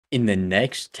In the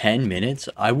next 10 minutes,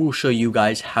 I will show you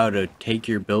guys how to take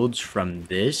your builds from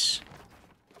this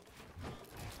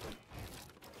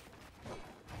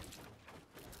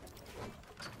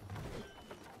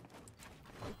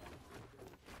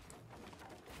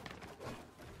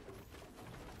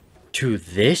to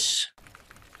this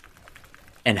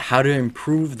and how to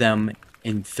improve them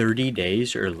in 30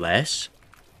 days or less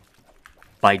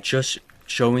by just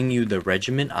showing you the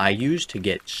regimen I use to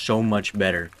get so much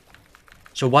better.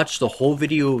 So watch the whole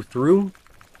video through,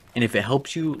 and if it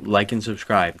helps you, like and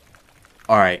subscribe.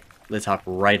 Alright, let's hop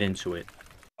right into it.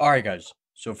 Alright guys,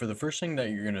 so for the first thing that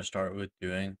you're going to start with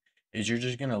doing is you're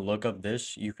just going to look up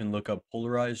this. You can look up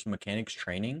Polarized Mechanics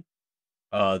Training.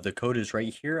 The code is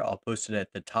right here. I'll post it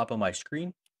at the top of my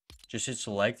screen. Just hit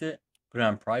select it, put it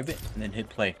on private, and then hit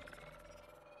play.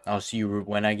 I'll see you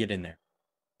when I get in there.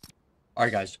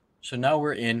 Alright guys, so now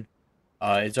we're in.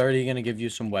 It's already going to give you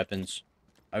some weapons.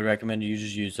 I recommend you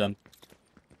just use them.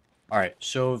 Alright,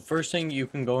 so first thing you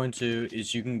can go into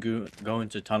is you can go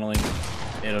into tunneling.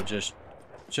 It'll just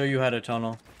show you how to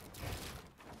tunnel.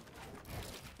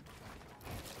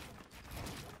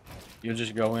 You'll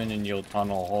just go in and you'll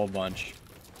tunnel a whole bunch.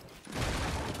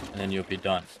 And then you'll be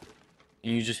done.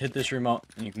 And you just hit this remote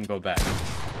and you can go back.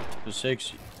 So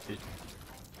 6,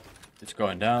 it's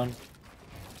going down.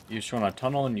 You just want to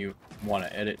tunnel and you want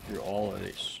to edit through all of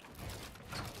these.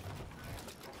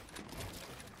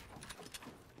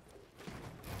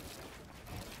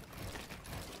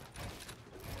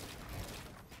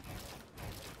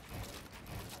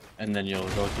 And then you'll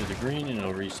go through the green and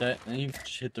it'll reset. And then you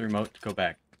just hit the remote to go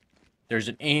back. There's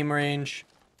an aim range.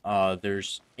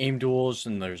 There's aim duels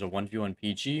and there's a 1v1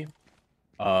 PG.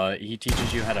 He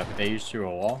teaches you how to phase through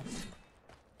a wall.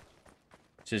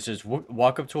 So it says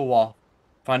walk up to a wall,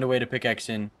 find a way to pickaxe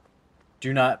in.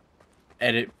 Do not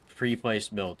edit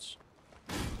pre-placed builds.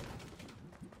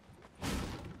 So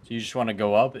you just want to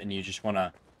go up and you just want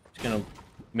to, it's going to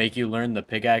make you learn the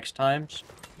pickaxe times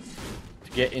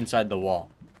to get inside the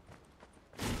wall.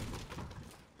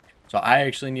 So I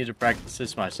actually need to practice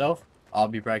this myself. I'll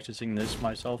be practicing this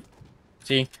myself.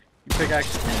 See, you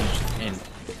pickaxe and you're just in.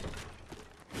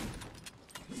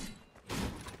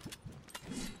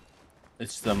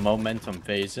 It's the momentum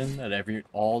phase in that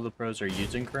all the pros are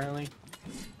using currently,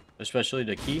 especially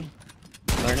the key.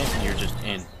 Learn it and you're just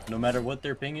in. No matter what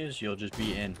their ping is, you'll just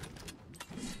be in.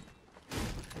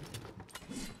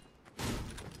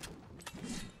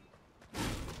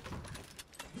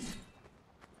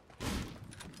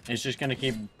 It's just gonna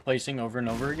keep placing over and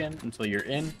over again until you're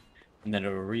in, and then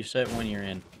it'll reset when you're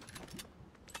in.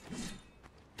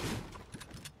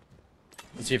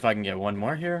 Let's see if I can get one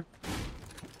more here.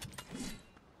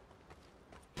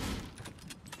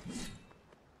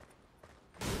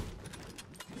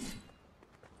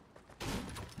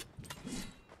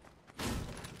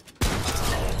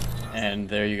 And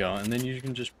there you go. And then you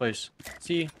can just place,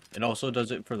 see, it also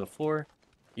does it for the floor.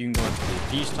 You can go into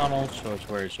the piece tunnel, so it's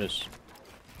where it's just,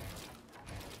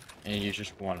 and you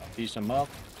just want to piece them up,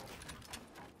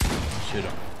 shoot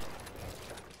them,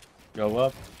 go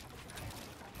up,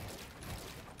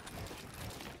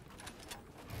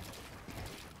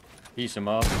 piece them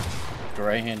up, go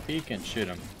right hand peek and shoot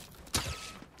them.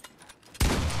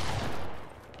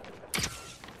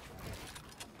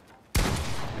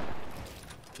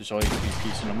 Just always be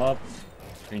piecing them up.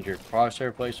 Change your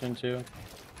crosshair placement too.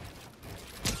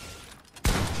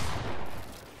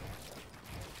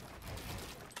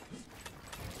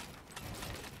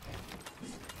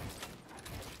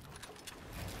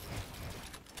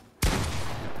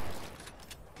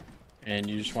 And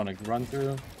you just want to run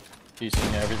through,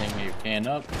 piecing everything you can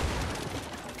up,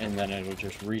 and then it'll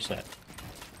just reset.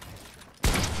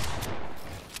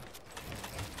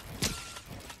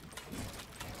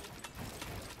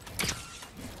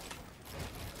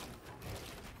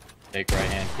 Take right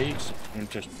hand peeks and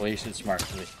just place it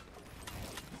smartly.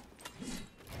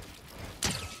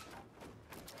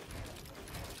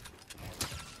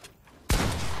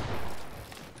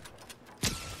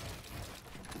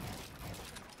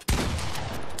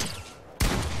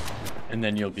 And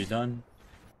then you'll be done.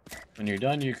 When you're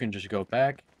done, you can just go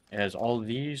back. It has all of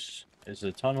these as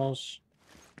the tunnels.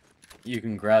 You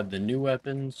can grab the new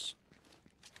weapons.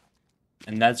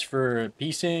 And that's for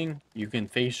piecing. You can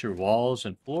face your walls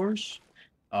and floors.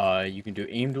 You can do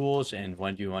aim duels and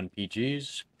 1v1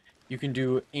 PGs. You can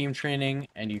do aim training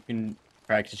and you can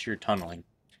practice your tunneling.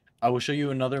 I will show you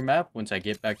another map once I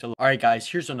get back to... Alright guys,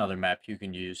 here's another map you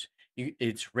can use.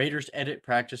 It's Raiders Edit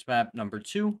Practice Map number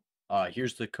 2.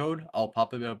 Here's the code. I'll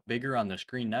pop it up bigger on the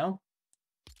screen now.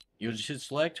 You'll just hit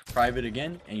select, private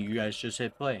again, and you guys just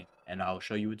hit play. and I'll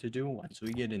show you what to do once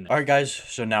we get in there. Alright guys,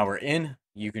 so now we're in.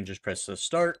 You can just press the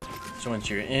start. So once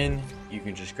you're in, you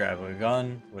can just grab a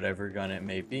gun, whatever gun it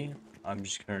may be. I'm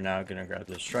just now gonna grab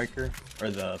the striker, or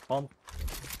the pump.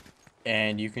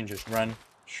 And you can just run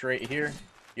straight here.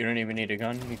 You don't even need a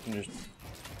gun, you can just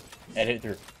edit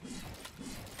through.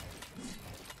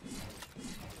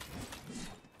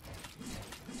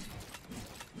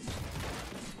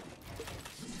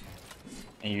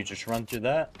 And you just run through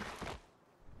that.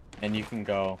 And you can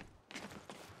go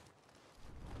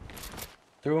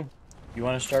through. You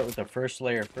want to start with the first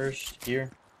layer first, here.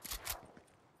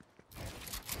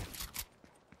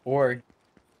 Or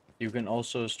you can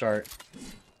also start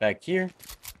back here.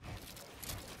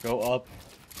 Go up.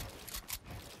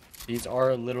 These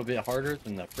are a little bit harder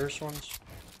than the first ones.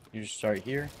 You just start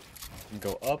here and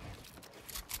go up.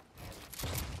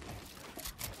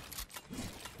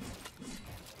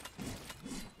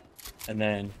 And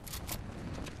then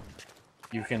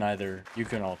you can alternate, you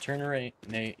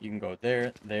can go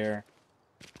there,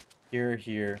 here,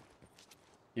 here,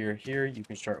 here, here. You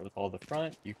can start with all the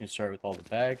front, you can start with all the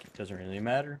back, it doesn't really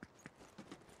matter.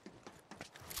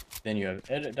 Then you have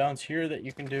edit downs here that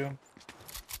you can do.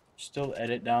 Still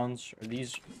edit downs, or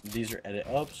these are edit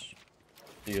ups.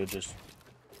 So you'll just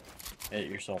edit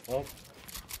yourself up.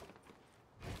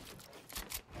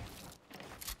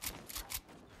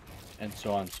 And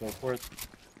so on and so forth.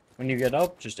 When you get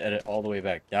up, just edit all the way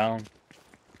back down.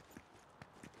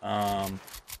 All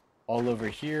over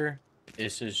here,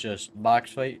 this is just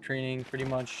box fight training, pretty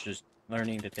much, just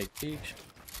learning to take peeks.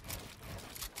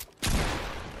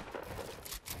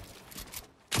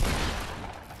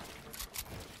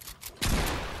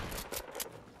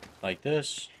 Like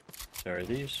this. So are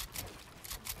these.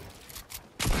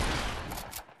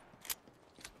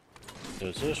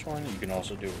 There's this one. You can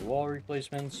also do wall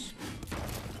replacements.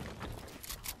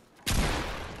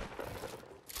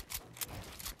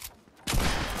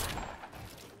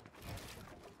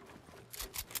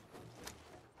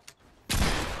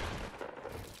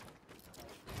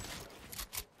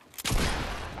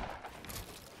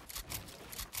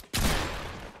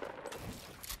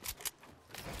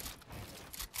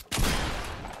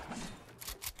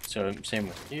 So same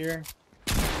with here,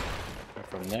 and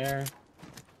from there,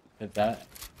 hit that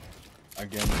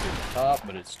again to the top,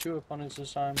 but it's 2 opponents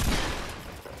this time.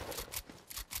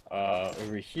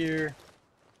 Over here,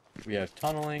 we have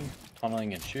tunneling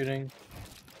and shooting.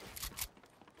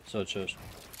 So it's just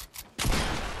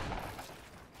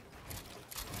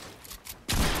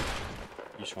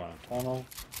you just want to tunnel.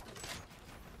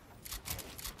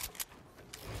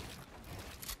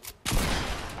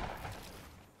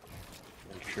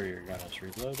 Make sure your gun is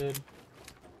reloaded.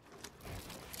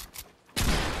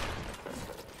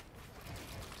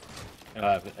 You'll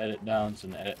have edit downs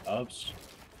and edit ups.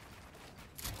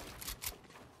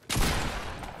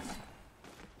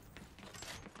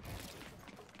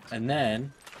 And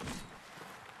then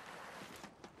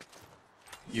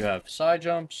you have side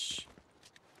jumps.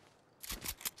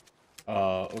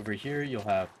 Over here you'll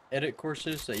have edit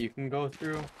courses that you can go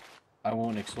through. I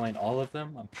won't explain all of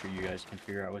them. I'm sure you guys can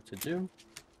figure out what to do.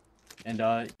 And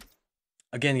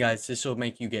again guys, this will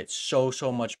make you get so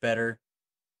much better.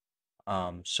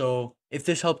 So if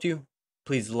this helped you,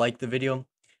 please like the video.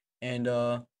 And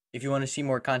if you want to see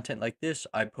more content like this,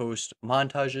 I post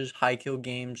montages, high kill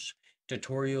games,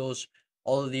 tutorials,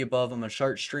 all of the above. I'm gonna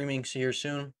start streaming here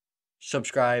soon.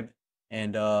 Subscribe,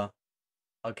 and I'll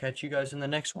catch you guys in the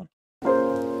next one.